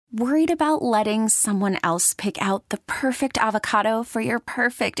Worried about letting someone else pick out the perfect avocado for your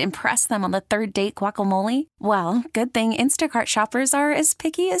perfect impress them on the third date guacamole? Well, good thing Instacart shoppers are as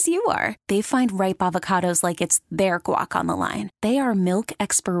picky as you are. They find ripe avocados like it's their guac on the line. They are milk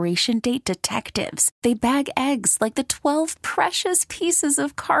expiration date detectives. They bag eggs like the 12 precious pieces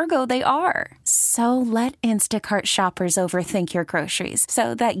of cargo they are. So let Instacart shoppers overthink your groceries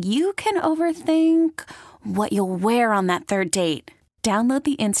so that you can overthink what you'll wear on that third date. Download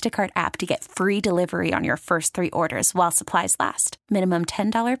the Instacart app to get free delivery on your first 3 orders while supplies last. Minimum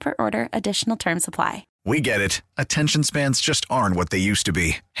 $10 per order. Additional terms apply. We get it. Attention spans just aren't what they used to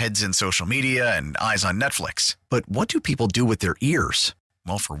be. Heads in social media and eyes on Netflix. But what do people do with their ears?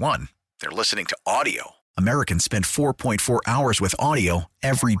 Well, for one, they're listening to audio. Americans spend 4.4 hours with audio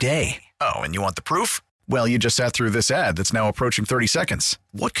every day. Oh, and you want the proof? Well, you just sat through this ad that's now approaching 30 seconds.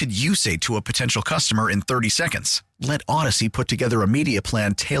 What could you say to a potential customer in 30 seconds? Let Odyssey put together a media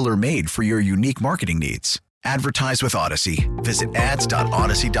plan tailor-made for your unique marketing needs. Advertise with Odyssey. Visit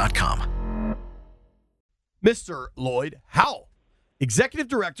ads.odyssey.com. Mr. Lloyd Howell, Executive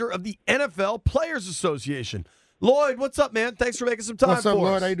Director of the NFL Players Association. Lloyd, what's up, man? Thanks for making some time for us. What's up,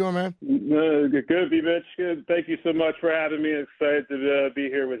 Lloyd? How you doing, man? Good, Mitch. Good. Thank you so much for having me. Excited to be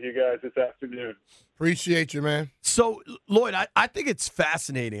here with you guys this afternoon. Appreciate you, man. So, Lloyd, I think it's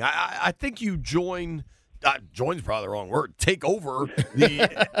fascinating. I think you join's probably the wrong word, take over the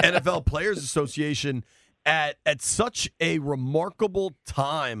NFL Players Association at such a remarkable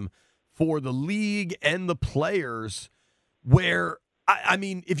time for the league and the players where, I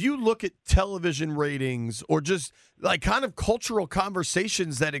mean, if you look at television ratings or just like kind of cultural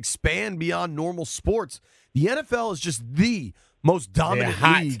conversations that expand beyond normal sports, the NFL is just the most dominant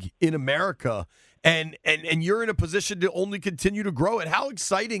league in America. And you're in a position to only continue to grow it. How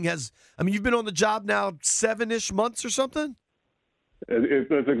exciting you've been on the job now 7-ish months or something?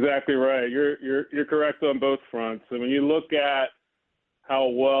 That's exactly right. You're correct on both fronts. And when you look at how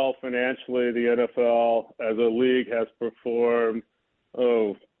well financially the NFL as a league has performed,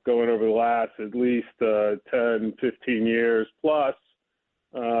 going over the last at least 10, 15 years, plus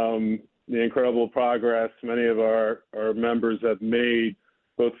the incredible progress many of our members have made,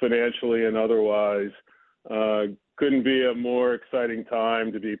 both financially and otherwise, couldn't be a more exciting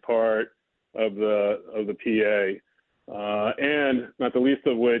time to be part of the PA. And not the least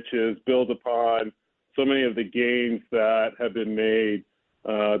of which is build upon so many of the gains that have been made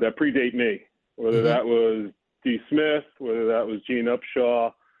that predate me, whether that was D. Smith, whether that was Gene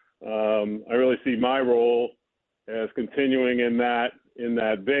Upshaw. I really see my role as continuing in that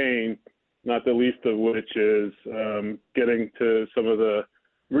vein, not the least of which is getting to some of the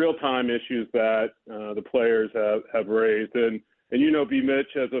real-time issues that the players have raised. And B.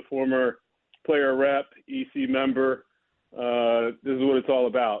 Mitch, as a former player rep, EC member, this is what it's all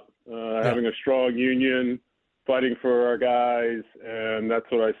about, having a strong union, fighting for our guys, and that's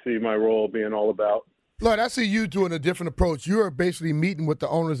what I see my role being all about. Lloyd, I see you doing a different approach. You're basically meeting with the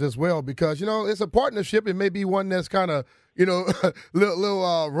owners as well because, it's a partnership. It may be one that's kind of,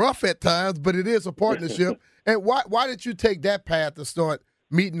 little rough at times, but it is a partnership. And why did you take that path to start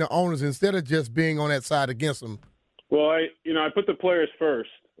meeting the owners instead of just being on that side against them? Well, I put the players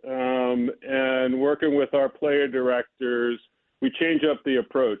first, and working with our player directors, we change up the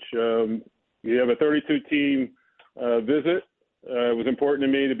approach. You have a 32-team visit. It was important to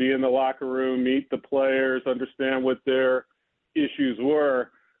me to be in the locker room, meet the players, understand what their issues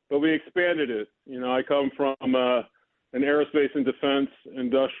were, but we expanded it. I come from an aerospace and defense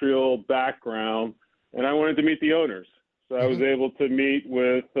industrial background, and I wanted to meet the owners. So I was able to meet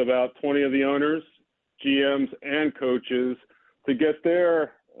with about 20 of the owners, GMs, and coaches to get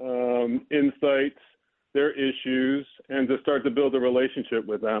their insights, their issues, and to start to build a relationship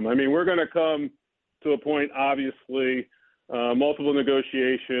with them. I mean, we're going to come to a point, obviously, multiple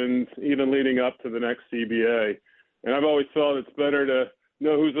negotiations, even leading up to the next CBA. And I've always felt it's better to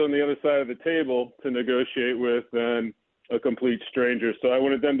know who's on the other side of the table to negotiate with than a complete stranger. So I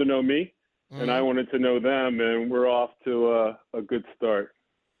wanted them to know me, and I wanted to know them, and we're off to a good start.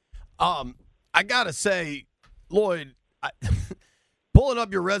 I got to say, Lloyd, pulling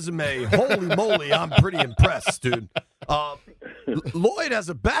up your resume, holy moly, I'm pretty impressed, dude. Lloyd has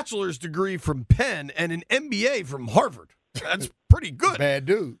a bachelor's degree from Penn and an MBA from Harvard. That's pretty good. Bad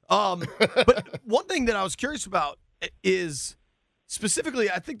dude. But one thing that I was curious about is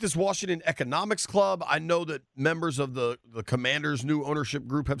specifically, I think this Washington Economics Club, I know that members of the Commanders' new ownership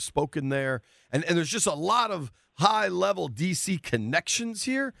group have spoken there, and there's just a lot of high-level D.C. connections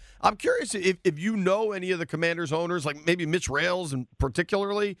here. I'm curious if you know any of the Commanders' owners, like maybe Mitch Rales and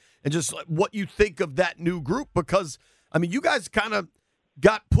particularly, and just what you think of that new group, because, I mean, you guys kind of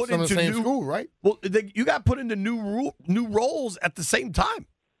got put Some into of the same new school, right? Well, you got put into new roles at the same time.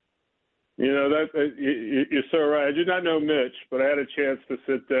 You know, you're so right. I did not know Mitch, but I had a chance to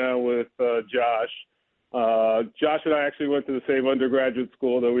sit down with Josh. Josh and I actually went to the same undergraduate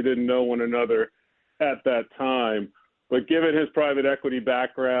school, though we didn't know one another at that time. But given his private equity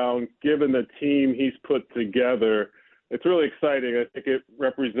background, given the team he's put together, it's really exciting. I think it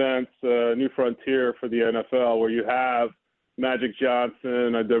represents a new frontier for the NFL where you have Magic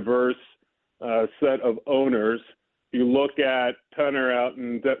Johnson, a diverse set of owners. You look at Penner out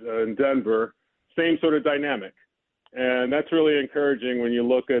in Denver, same sort of dynamic. And that's really encouraging when you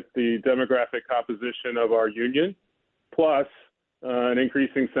look at the demographic composition of our union, plus an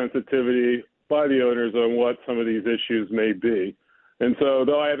increasing sensitivity by the owners on what some of these issues may be. And so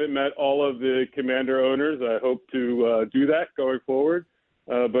though I haven't met all of the Commander owners, I hope to do that going forward.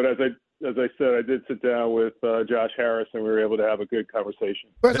 But as I said, I did sit down with Josh Harris, and we were able to have a good conversation.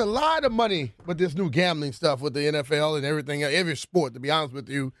 There's a lot of money with this new gambling stuff with the NFL and everything, every sport, to be honest with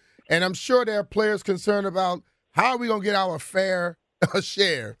you. And I'm sure there are players concerned about how are we going to get our fair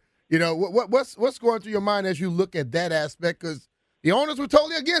share. You know, what's going through your mind as you look at that aspect? Because the owners were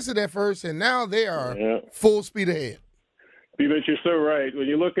totally against it at first, and now they are full speed ahead. But you're so right. When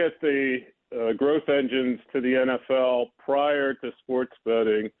you look at the growth engines to the NFL prior to sports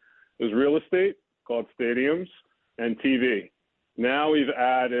betting, there's real estate, called stadiums, and TV. Now we've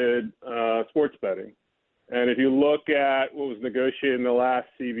added sports betting. And if you look at what was negotiated in the last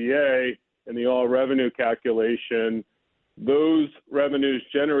CBA and the all revenue calculation, those revenues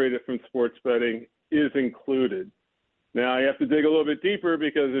generated from sports betting is included. Now you have to dig a little bit deeper,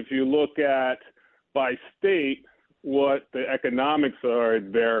 because if you look at by state what the economics are, it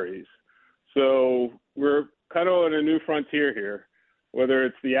varies. So we're kind of on a new frontier here. Whether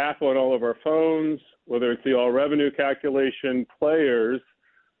it's the app on all of our phones, whether it's the all revenue calculation, players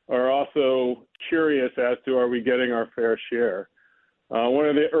are also curious as to, are we getting our fair share? One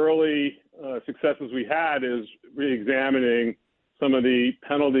of the early successes we had is re-examining some of the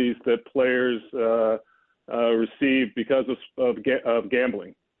penalties that players receive because of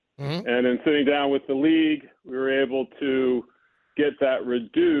gambling. Mm-hmm. And in sitting down with the league, we were able to get that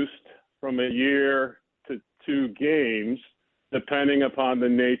reduced from a year to 2 games, depending upon the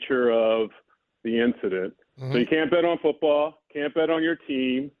nature of the incident. Mm-hmm. So you can't bet on football, can't bet on your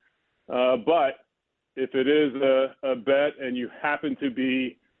team, but if it is a bet and you happen to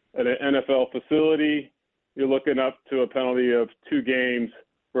be at an NFL facility, you're looking up to a penalty of 2 games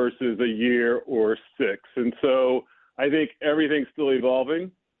versus a year or 6. And so I think everything's still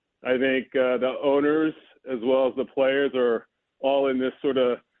evolving. I think the owners as well as the players are all in this sort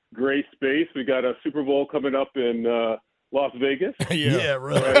of gray space. We got a Super Bowl coming up in Las Vegas. Yeah,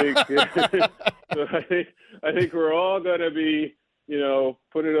 really. So I think we're all going to be,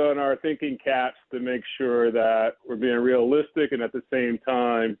 put it on our thinking caps to make sure that we're being realistic and at the same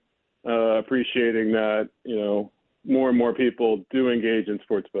time appreciating that, more and more people do engage in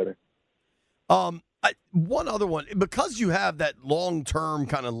sports betting. One other one, because you have that long-term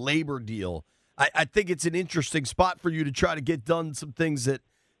kind of labor deal, I think it's an interesting spot for you to try to get done some things that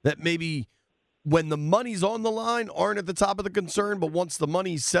maybe when the money's on the line aren't at the top of the concern, but once the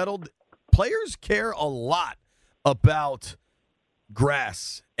money's settled, players care a lot about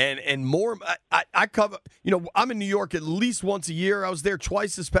grass and more. I cover, I'm in New York at least once a year. I was there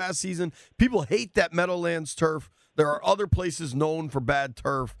twice this past season. People hate that Meadowlands turf. There are other places known for bad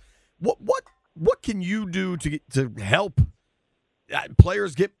turf. What can you do to help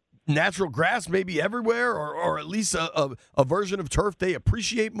players get natural grass maybe everywhere, or at least a version of turf they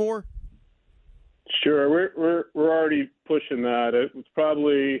appreciate more? Sure, we're already pushing that. It was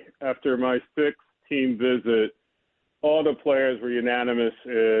probably after my 6th team visit, all the players were unanimous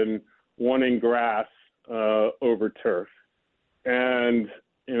in wanting grass over turf. And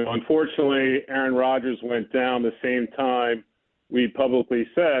unfortunately, Aaron Rodgers went down the same time we publicly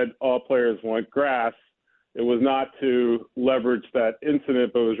said all players want grass. It was not to leverage that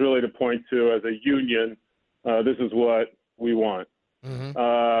incident, but it was really to point to, as a union, this is what we want.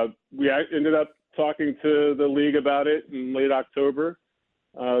 Mm-hmm. We ended up talking to the league about it in late October.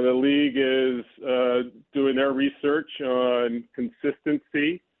 The league is doing their research on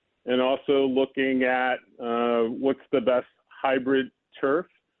consistency and also looking at what's the best hybrid turf.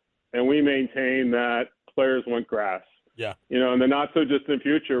 And we maintain that players want grass. Yeah. In the not-so-distant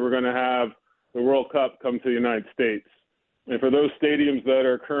future, we're going to have the World Cup come to the United States. And for those stadiums that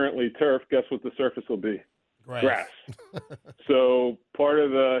are currently turf, guess what the surface will be? Grass. So part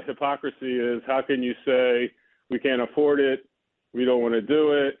of the hypocrisy is, how can you say we can't afford it, we don't want to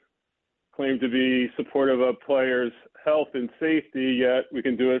do it, claim to be supportive of players health and safety, yet we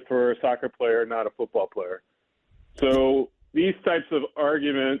can do it for a soccer player, not a football player. So these types of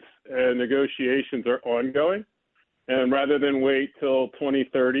arguments and negotiations are ongoing. And rather than wait till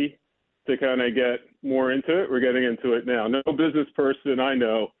 2030 to kind of get more into it, we're getting into it now. No business person I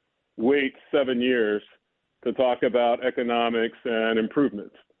know waits 7 years to talk about economics and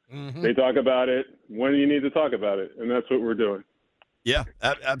improvements. Mm-hmm. They talk about it when you need to talk about it, and that's what we're doing. Yeah,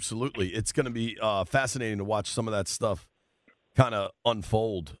 absolutely. It's going to be fascinating to watch some of that stuff kind of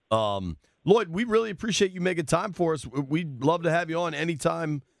unfold. Lloyd, we really appreciate you making time for us. We'd love to have you on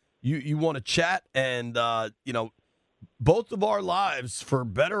anytime you want to chat. And, both of our lives, for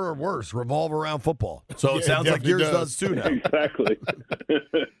better or worse, revolve around football. So it sounds like yours does too now. Exactly.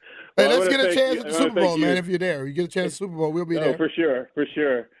 Hey, let's get a chance at the Super Bowl, man, if you're there. You get a chance at the Super Bowl, we'll be there. For sure.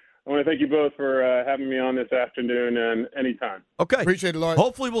 I want to thank you both for having me on this afternoon and anytime. Okay. Appreciate it, Lloyd.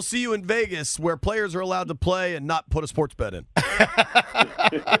 Hopefully we'll see you in Vegas where players are allowed to play and not put a sports bet in.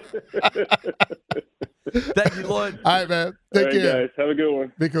 Thank you, Lloyd. All right, man. Take care. Guys. Have a good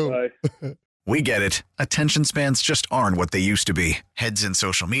one. Be cool. Bye. We get it. Attention spans just aren't what they used to be. Heads in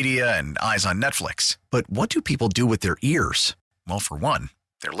social media and eyes on Netflix. But what do people do with their ears? Well, for one,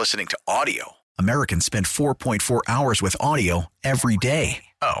 they're listening to audio. Americans spend 4.4 hours with audio every day.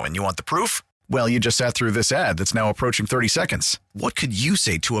 Oh, and you want the proof? Well, you just sat through this ad that's now approaching 30 seconds. What could you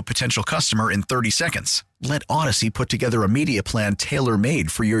say to a potential customer in 30 seconds? Let Odyssey put together a media plan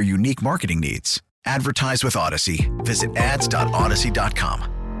tailor-made for your unique marketing needs. Advertise with Odyssey. Visit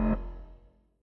ads.odyssey.com.